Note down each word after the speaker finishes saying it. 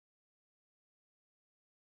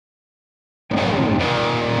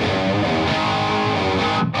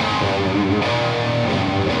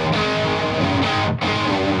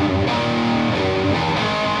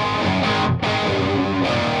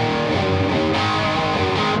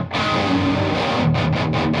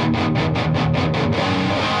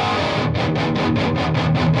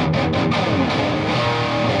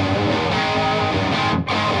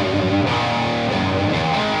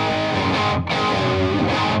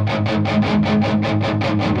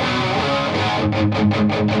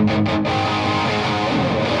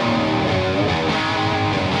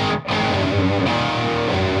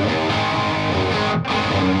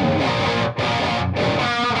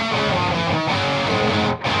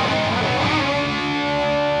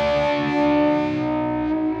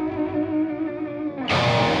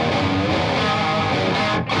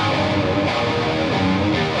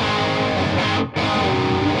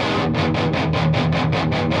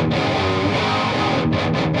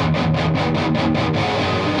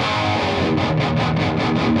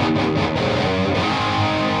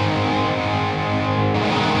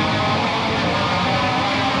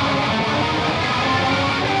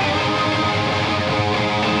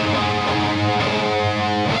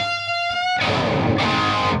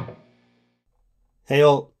Hey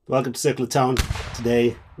all, welcome to Circle of Town.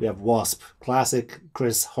 Today we have W.A.S.P, classic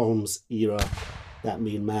Chris Holmes era, that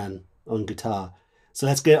mean man on guitar. So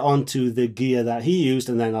let's get on to the gear that he used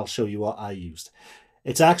and then I'll show you what I used.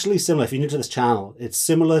 It's actually similar, if you're new to this channel, it's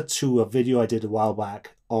similar to a video I did a while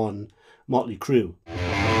back on Motley Crue.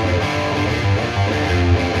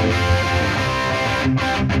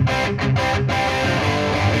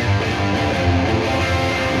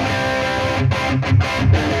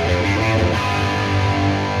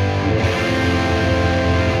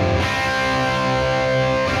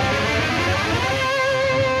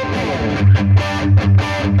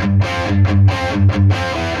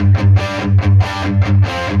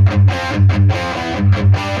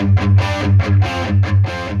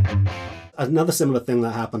 Another similar thing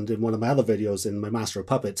that happened in one of my other videos, in my Master of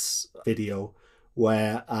Puppets video,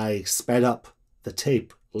 where I sped up the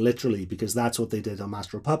tape literally, because that's what they did on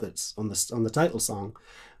Master of Puppets on the title song.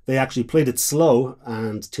 They actually played it slow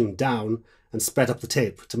and tuned down and sped up the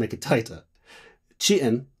tape to make it tighter.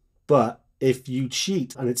 Cheating, but if you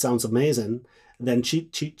cheat and it sounds amazing, then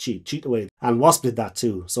cheat away. And W.A.S.P did that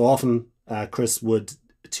too. So often Chris would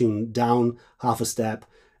tune down half a step,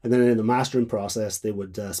 and then in the mastering process, they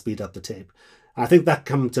would speed up the tape. I think that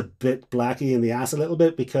comes a bit blacky in the ass a little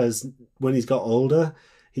bit, because when he's got older,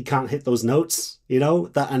 he can't hit those notes, you know,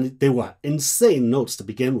 and they were insane notes to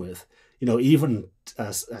begin with, you know, even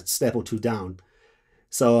a step or two down.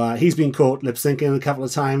 So he's been caught lip syncing a couple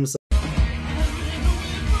of times.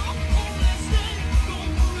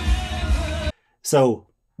 So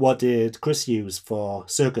what did Chris use for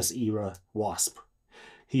Circus era W.A.S.P?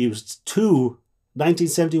 He used two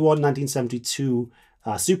 1971, 1972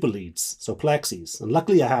 super leads, so plexis, and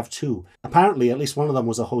luckily I have two. Apparently at least one of them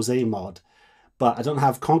was a Jose mod, but I don't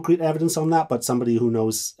have concrete evidence on that, but somebody who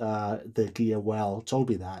knows the gear well told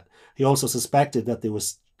me that. He also suspected that there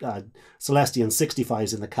was Celestian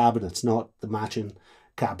 65s in the cabinets, not the matching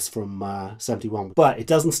cabs from 71. But it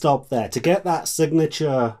doesn't stop there. To get that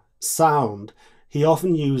signature sound, he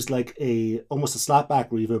often used like almost a slapback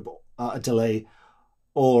reverb, a delay,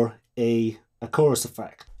 or a chorus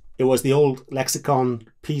effect. It was the old Lexicon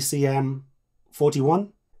PCM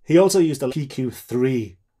 41. He also used a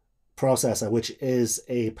PQ3 processor, which is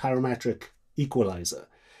a parametric equalizer.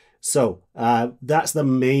 So that's the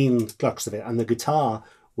main crux of it. And the guitar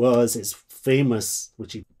was his famous,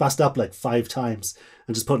 which he bust up like 5 times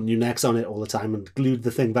and just put new necks on it all the time and glued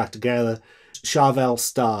the thing back together. Charvel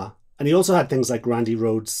Star. And he also had things like Randy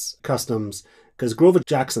Rhoads customs, because Grover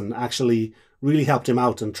Jackson actually really helped him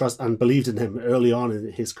out and believed in him early on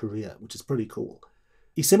in his career, which is pretty cool.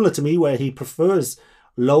 He's similar to me, where he prefers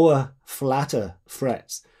lower, flatter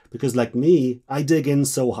frets, because like me, I dig in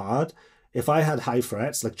so hard. If I had high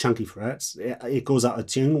frets, like chunky frets, it goes out of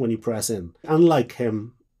tune when you press in. Unlike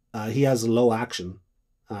him, he has low action.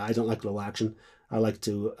 I don't like low action. I like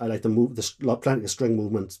the move, plenty of string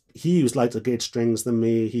movement. He used lighter gauge strings than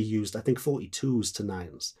me. He used, I think, 42s to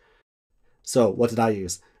 9s. So what did I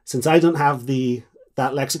use? Since I don't have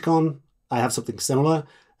that Lexicon, I have something similar,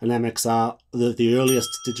 an MXR, the earliest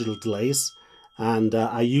digital delays, and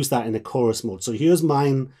I use that in a chorus mode. So here's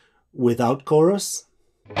mine without chorus.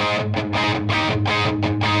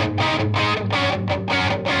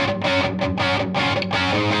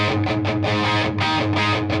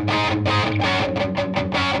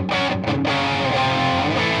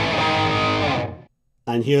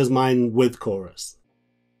 And here's mine with chorus.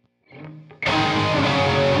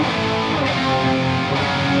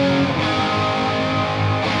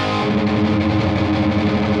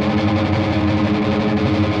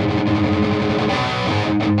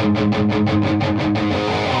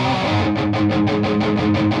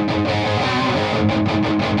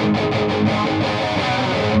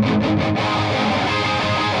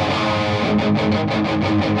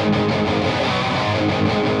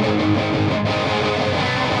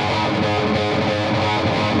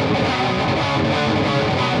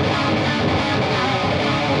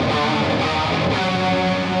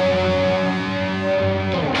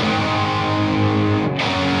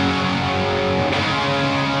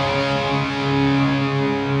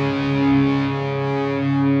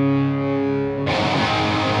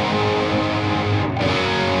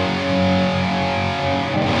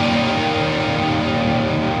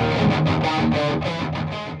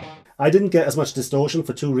 I didn't get as much distortion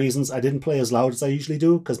for two reasons. I didn't play as loud as I usually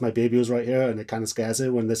do because my baby was right here and it kind of scares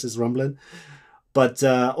her when this is rumbling. But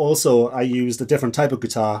also I used a different type of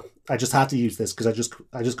guitar. I just had to use this because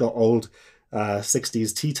I just got old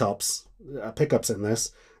 60s T-tops pickups in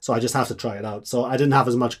this. So I just have to try it out. So I didn't have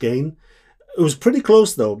as much gain. It was pretty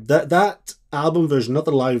close though. That album version, not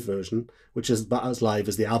the live version, which is about as live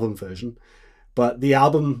as the album version, but the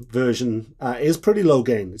album version is pretty low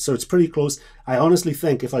gain. So it's pretty close. I honestly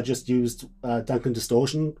think if I just used Duncan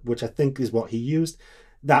Distortion, which I think is what he used,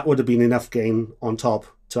 that would have been enough gain on top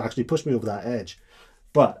to actually push me over that edge.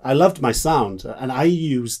 But I loved my sound, and I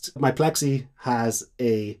used, my Plexi has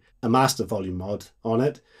a master volume mod on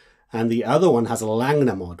it, and the other one has a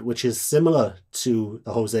Langner mod, which is similar to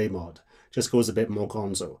the Jose mod, just goes a bit more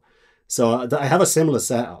gonzo. So I have a similar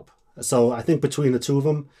setup. So I think between the two of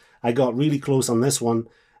them, I got really close on this one,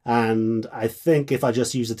 and I think if I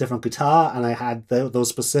just used a different guitar and I had those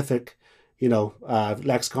specific, you know,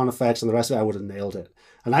 lexicon effects and the rest of it, I would have nailed it.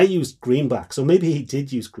 And I used greenbacks, so maybe he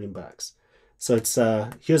did use greenbacks. So it's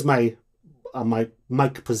here's my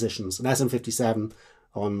mic positions, an SM57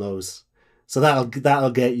 on those. So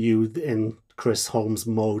that'll get you in Chris Holmes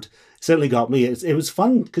mode. It certainly got me. It was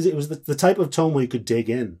fun because it was the type of tone where you could dig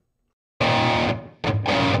in.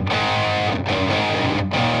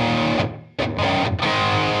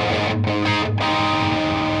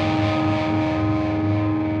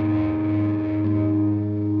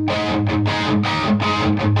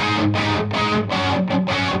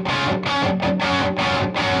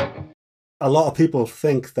 A lot of people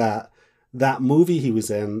think that movie he was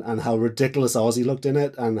in and how ridiculous Ozzy looked in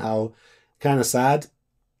it and how kind of sad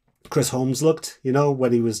Chris Holmes looked, you know,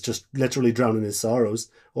 when he was just literally drowning his sorrows,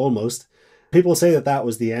 almost. People say that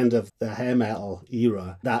was the end of the hair metal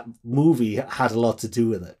era. That movie had a lot to do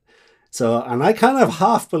with it. So, and I kind of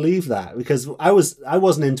half believe that because I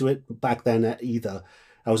wasn't into it back then either.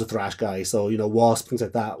 I was a thrash guy, so, you know, W.A.S.P, things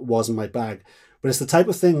like that wasn't my bag. But it's the type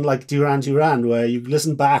of thing like Duran Duran where you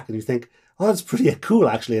listen back and you think, oh, that's pretty cool,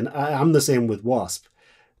 actually. And I'm the same with W.A.S.P.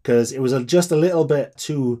 because it was just a little bit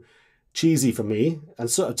too cheesy for me. And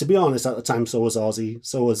so, to be honest, at the time, so was Ozzy,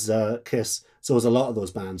 so was Kiss, so was a lot of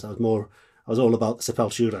those bands. I was all about the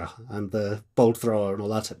Sepultura and the Bolt Thrower and all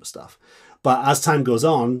that type of stuff. But as time goes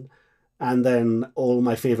on, and then all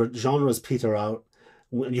my favorite genres peter out,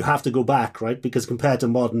 you have to go back, right? Because compared to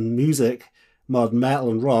modern music, modern metal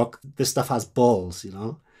and rock, this stuff has balls, you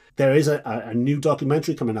know? There is a new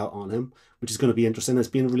documentary coming out on him, which is going to be interesting. It's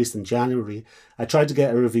being released in January. I tried to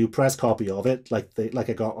get a review press copy of it, like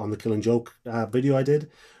I got on the Killing Joke video I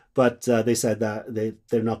did, but they said that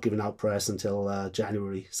they're not giving out press until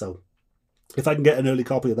January. So if I can get an early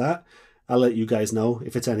copy of that, I'll let you guys know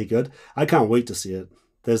if it's any good. I can't wait to see it.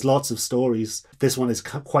 There's lots of stories. This one is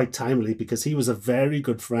quite timely because he was a very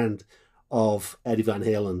good friend of Eddie Van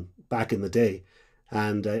Halen back in the day.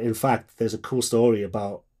 And in fact, there's a cool story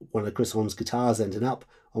about one of Chris Holmes' guitars ending up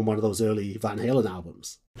on one of those early Van Halen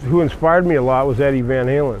albums. Who inspired me a lot was Eddie Van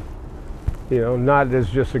Halen. You know, not as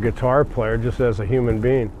just a guitar player, just as a human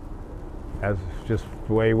being, as just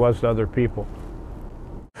the way he was to other people.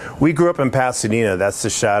 We grew up in Pasadena. That's the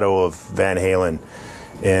shadow of Van Halen.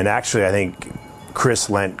 And actually, I think Chris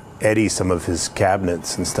lent Eddie some of his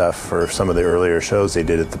cabinets and stuff for some of the earlier shows they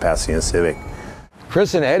did at the Pasadena Civic.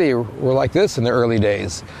 Chris and Eddie were like this in the early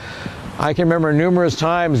days. I can remember numerous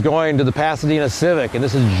times going to the Pasadena Civic, and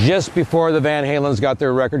this is just before the Van Halens got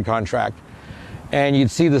their record contract. And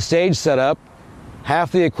you'd see the stage set up.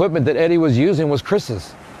 Half the equipment that Eddie was using was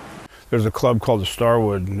Chris's. There's a club called the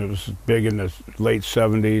Starwood, and it was big in the late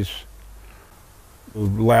 70s. It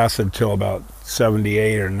lasted till about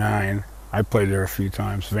 78 or 9. I played there a few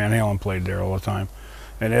times. Van Halen played there all the time.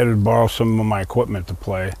 And Ed would borrow some of my equipment to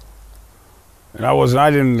play. And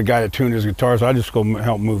I didn't the guy that tuned his guitars. I just go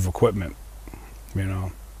help move equipment. You know,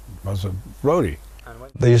 I was a roadie.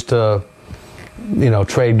 They used to, you know,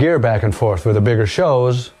 trade gear back and forth for the bigger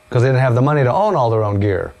shows because they didn't have the money to own all their own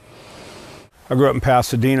gear. I grew up in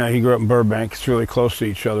Pasadena. He grew up in Burbank. It's really close to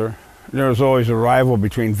each other. There was always a rival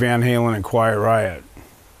between Van Halen and Quiet Riot.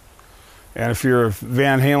 And if you're a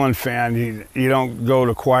Van Halen fan, you don't go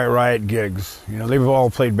to Quiet Riot gigs. You know, they've all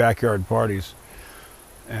played backyard parties.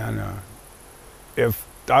 And if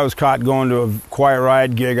I was caught going to a Quiet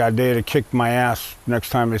Riot gig, they'd have kicked my ass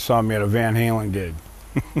next time they saw me at a Van Halen gig.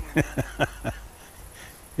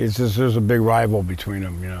 It's just, there's a big rival between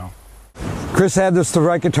them, you know. Chris had the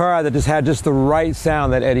right guitar that just had just the right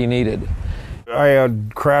sound that Eddie needed. I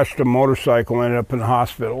had crashed a motorcycle, ended up in the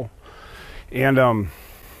hospital. And I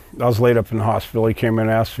was laid up in the hospital. He came in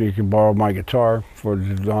and asked me if he could borrow my guitar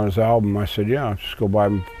on his album. I said, yeah, just go by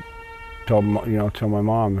and told my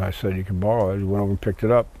mom. I said you can borrow it. I went over and picked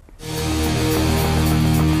it up.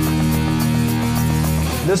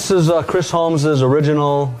 This is Chris Holmes'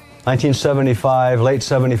 original 1975, late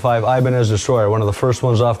 75 Ibanez Destroyer, one of the first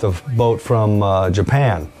ones off the boat from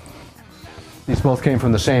Japan. These both came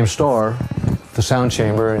from the same store, the sound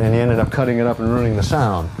chamber, and he ended up cutting it up and ruining the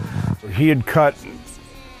sound. He had cut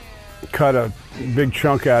a big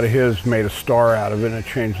chunk out of his, made a star out of it, and it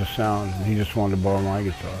changed the sound. And he just wanted to borrow my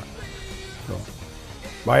guitar.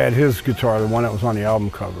 So I had his guitar, the one that was on the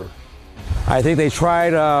album cover. I think they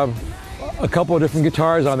tried a couple of different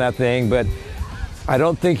guitars on that thing, but I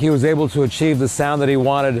don't think he was able to achieve the sound that he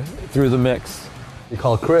wanted through the mix. He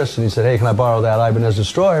called Chris and he said, hey, can I borrow that Ibanez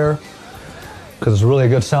Destroyer? Because it's a really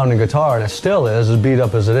good sounding guitar, and it still is, as beat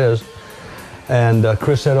up as it is. And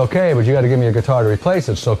Chris said, okay, but you got to give me a guitar to replace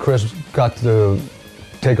it. So Chris got to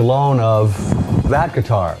take a loan of that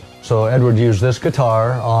guitar. So Edward used this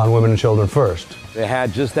guitar on Women and Children First. They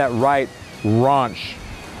had just that right raunch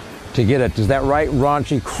to get it, just that right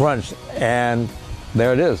raunchy crunch, and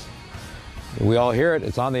there it is. We all hear it,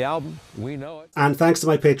 it's on the album, we know it. And thanks to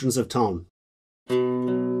my patrons of Tone.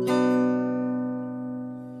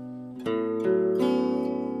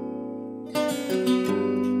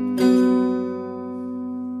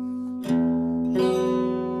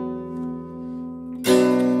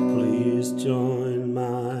 Please join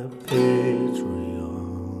my Patreon.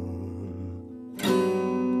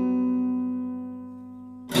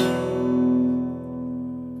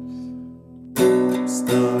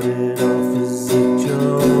 Started off as a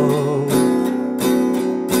joke.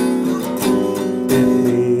 Bit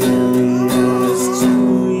me in the ass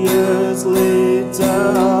 2 years later.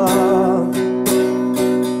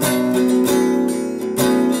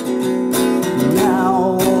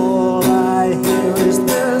 Now all I hear is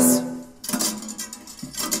this.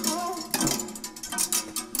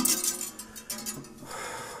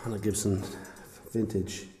 And a Gibson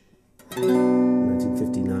vintage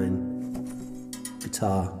 1959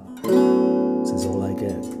 guitar. This is all I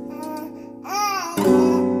get.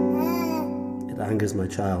 It angers my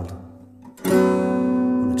child.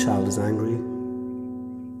 When the child is angry,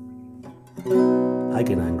 I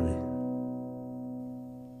get angry.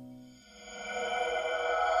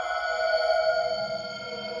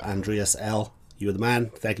 Andreas L., you're the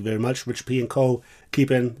man. Thank you very much. Rich P and Co.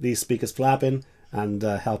 keeping these speakers flapping and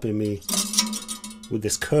helping me with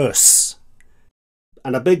this curse.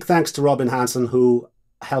 And a big thanks to Robin Hansen, who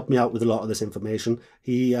helped me out with a lot of this information.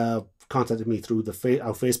 He contacted me through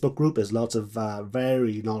our Facebook group. There's lots of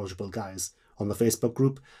very knowledgeable guys on the Facebook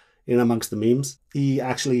group in amongst the memes. He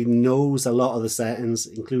actually knows a lot of the settings,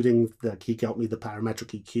 including he got me the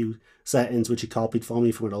parametric EQ settings, which he copied for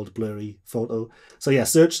me from an old blurry photo. So yeah,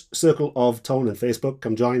 search Circle of Tone on Facebook.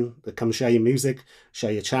 Come join, come share your music,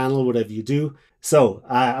 share your channel, whatever you do. So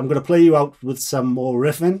I'm going to play you out with some more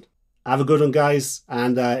riffing. Have a good one, guys.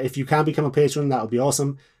 And if you can become a patron, that would be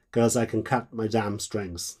awesome, because I can cut my damn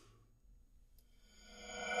strings.